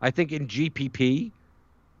guys. I think in GPP,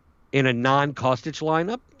 in a non-Kostic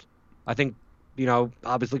lineup, I think,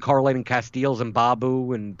 obviously correlating Casteels and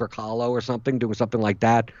Babu and Berkalo or something, doing something like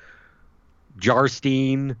that.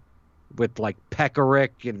 Jarstein with like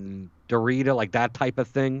Pekarik and Dorita, like that type of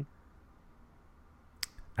thing.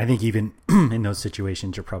 I think even in those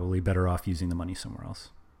situations, you're probably better off using the money somewhere else.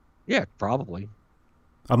 Yeah, probably.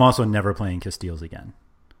 I'm also never playing Casteels again.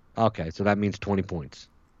 Okay, so that means 20 points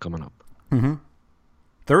coming up.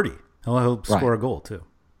 30. He'll score a goal too.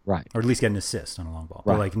 Right. Or at least get an assist on a long ball.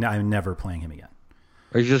 Right. But like, I'm never playing him again.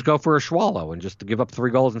 Or you just go for a Schwallow and just give up 3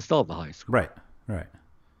 goals and still have the high score. Right.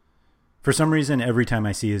 For some reason, every time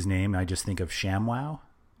I see his name, I just think of ShamWow.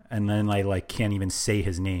 And then I can't even say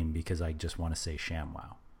his name because I just want to say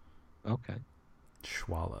ShamWow. Okay.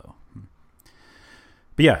 Schwallow.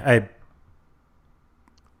 But yeah,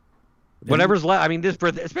 whatever's left. I mean,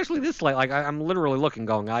 especially this late, like I'm literally looking,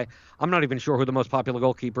 going, I'm not even sure who the most popular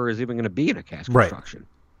goalkeeper is even going to be in a cash construction.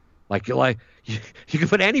 Like you can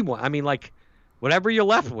put anyone. I mean, like whatever you're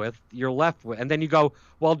left with, and then you go,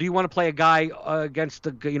 well, do you want to play a guy against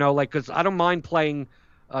the, because I don't mind playing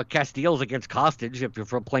Casteels against Kostic if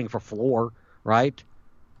you're playing for floor, right?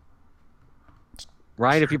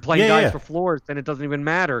 Right? If you're playing guys for floors, then it doesn't even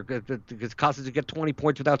matter because Kostic would get 20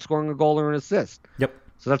 points without scoring a goal or an assist. Yep.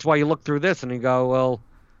 So that's why you look through this and you go,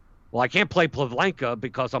 well, I can't play Pavlenka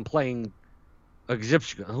because I'm playing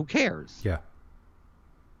Gzipska. Who cares? Yeah.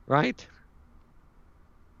 Right?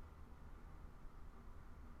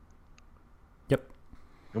 Yep.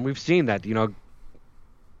 And we've seen that,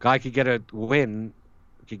 guy could get a win,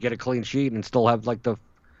 could get a clean sheet and still have like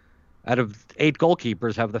out of 8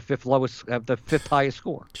 goalkeepers have the 5th highest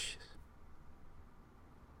score. Jeez.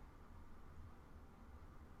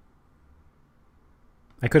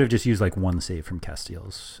 I could have just used like 1 save from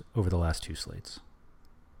Casteels over the last 2 slates.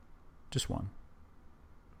 Just 1.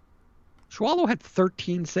 Schwallow had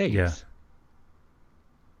 13 saves. Yeah.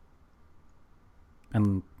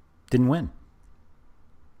 And Didn't win.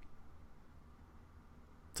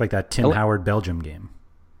 It's like that Tim Howard Belgium game.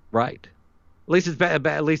 Right. At least it's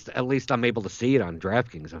at least I'm able to see it on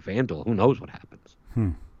DraftKings and FanDuel. Who knows what happens?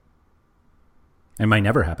 It might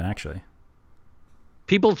never happen, actually.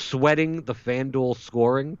 People sweating the FanDuel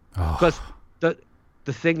scoring because the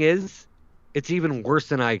thing is, it's even worse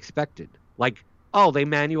than I expected. Like, they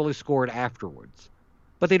manually scored afterwards,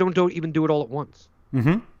 but they don't even do it all at once.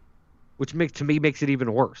 Mm-hmm. Which makes it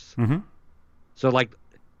even worse. Mm-hmm. So, like,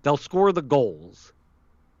 they'll score the goals.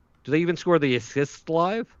 Do they even score the assists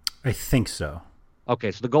live? I think so.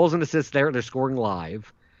 Okay, so the goals and assists they're scoring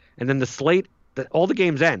live. And then the slate, all the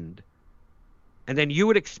games end. And then you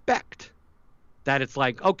would expect that it's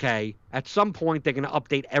like, okay, at some point they're going to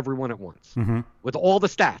update everyone at once. Mm-hmm. With all the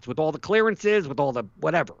stats, with all the clearances, with all the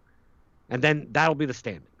whatever. And then that'll be the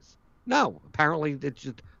standings. No, apparently it's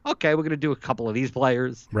just, okay, we're going to do a couple of these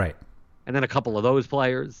players. Right. And then a couple of those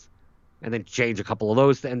players. And then change a couple of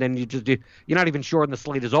those. And then you're not even sure when the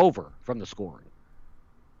slate is over from the scoring.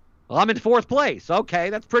 Well, I'm in 4th place.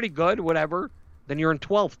 Okay, that's pretty good, whatever. Then you're in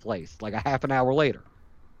 12th place, like a half an hour later.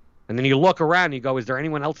 And then you look around and you go, is there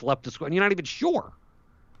anyone else left to score? And you're not even sure.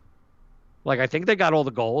 Like, I think they got all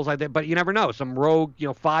the goals, but you never know. Some rogue,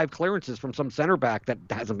 5 clearances from some center back that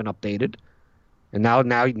hasn't been updated. And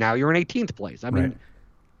now you're in 18th place. I mean,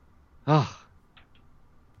 I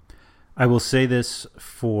will say this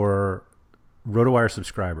for RotoWire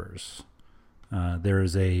subscribers. There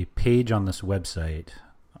is a page on this website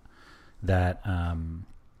that I've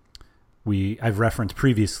referenced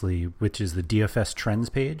previously, which is the DFS trends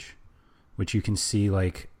page, which you can see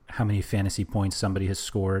like how many fantasy points somebody has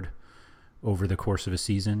scored over the course of a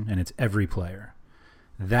season, and it's every player.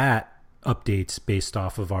 That updates based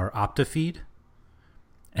off of our Opta feed,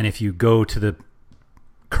 and if you go to the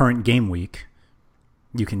current game week,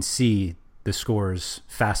 you can see the scores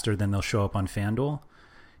faster than they'll show up on FanDuel.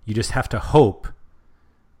 You just have to hope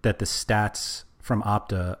that the stats from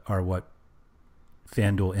Opta are what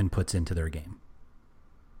FanDuel inputs into their game.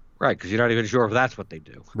 Right, because you're not even sure if that's what they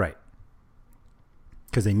do. Right.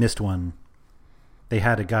 Because they missed one. They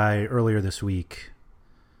had a guy earlier this week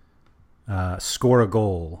score a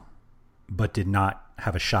goal, but did not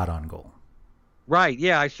have a shot on goal. Right,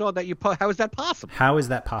 yeah, I saw that. How is that possible? How is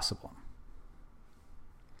that possible?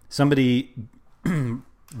 Somebody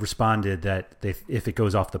responded that if it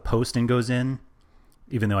goes off the post and goes in,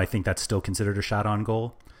 even though I think that's still considered a shot on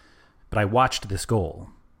goal, but I watched this goal,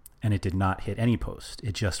 and it did not hit any post.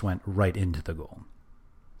 It just went right into the goal.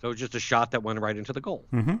 So it was just a shot that went right into the goal.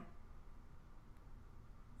 Mm-hmm.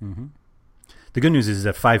 Mm-hmm. The good news is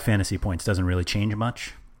that 5 fantasy points doesn't really change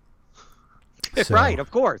much. So, right, of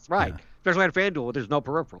course, right. Yeah. Especially on FanDuel, there's no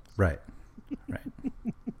peripherals. Right.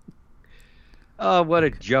 Oh, what a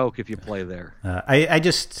joke if you play there. I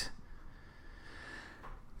just...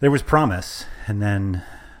 There was promise, and then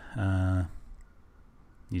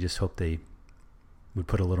you just hope they would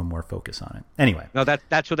put a little more focus on it. Anyway. No,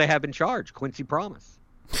 that's who they have in charge, Quincy Promise.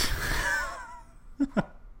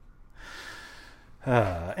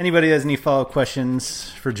 Anybody has any follow-up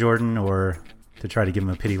questions for Jordan or to try to give him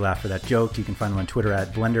a pity laugh for that joke, you can find him on Twitter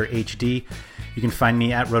at BlenderHD. You can find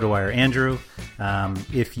me at RotoWire Andrew.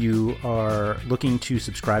 If you are looking to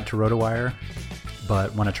subscribe to RotoWire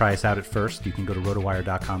but want to try us out at first, you can go to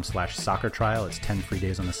rotowire.com/soccer trial. It's 10 free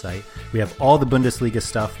days on the site. We have all the Bundesliga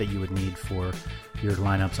stuff that you would need for your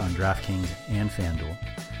lineups on DraftKings and FanDuel.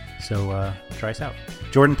 So try us out.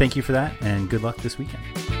 Jordan, thank you for that, and good luck this weekend.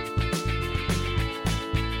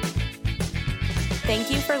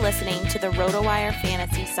 Thank you for listening to the RotoWire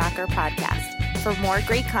Fantasy Soccer Podcast. For more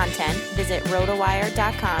great content, visit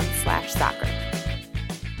rotowire.com/soccer.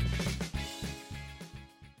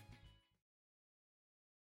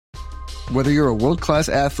 Whether you're a world-class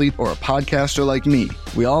athlete or a podcaster like me,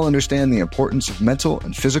 we all understand the importance of mental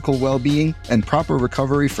and physical well-being and proper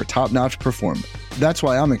recovery for top-notch performance. That's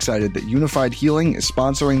why I'm excited that Unified Healing is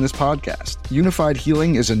sponsoring this podcast. Unified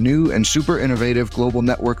Healing is a new and super innovative global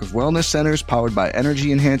network of wellness centers powered by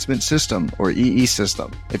Energy Enhancement System, or EE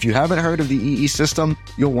System. If you haven't heard of the EE System,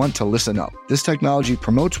 you'll want to listen up. This technology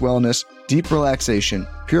promotes wellness, deep relaxation,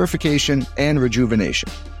 purification, and rejuvenation.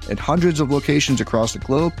 In hundreds of locations across the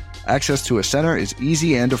globe, access to a center is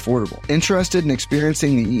easy and affordable. Interested in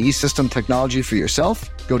experiencing the EE System technology for yourself?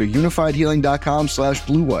 Go to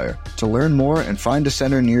unifiedhealing.com/bluewire to learn more and find a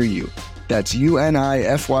center near you. That's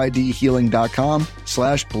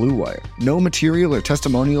unifydhealing.com/Blue Wire. No material or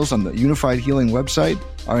testimonials on the Unified Healing website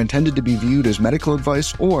are intended to be viewed as medical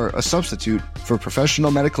advice or a substitute for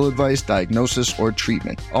professional medical advice, diagnosis, or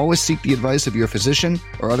treatment. Always seek the advice of your physician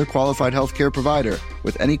or other qualified healthcare provider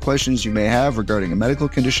with any questions you may have regarding a medical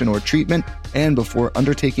condition or treatment and before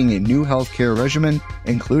undertaking a new healthcare regimen,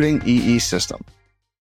 including EE system.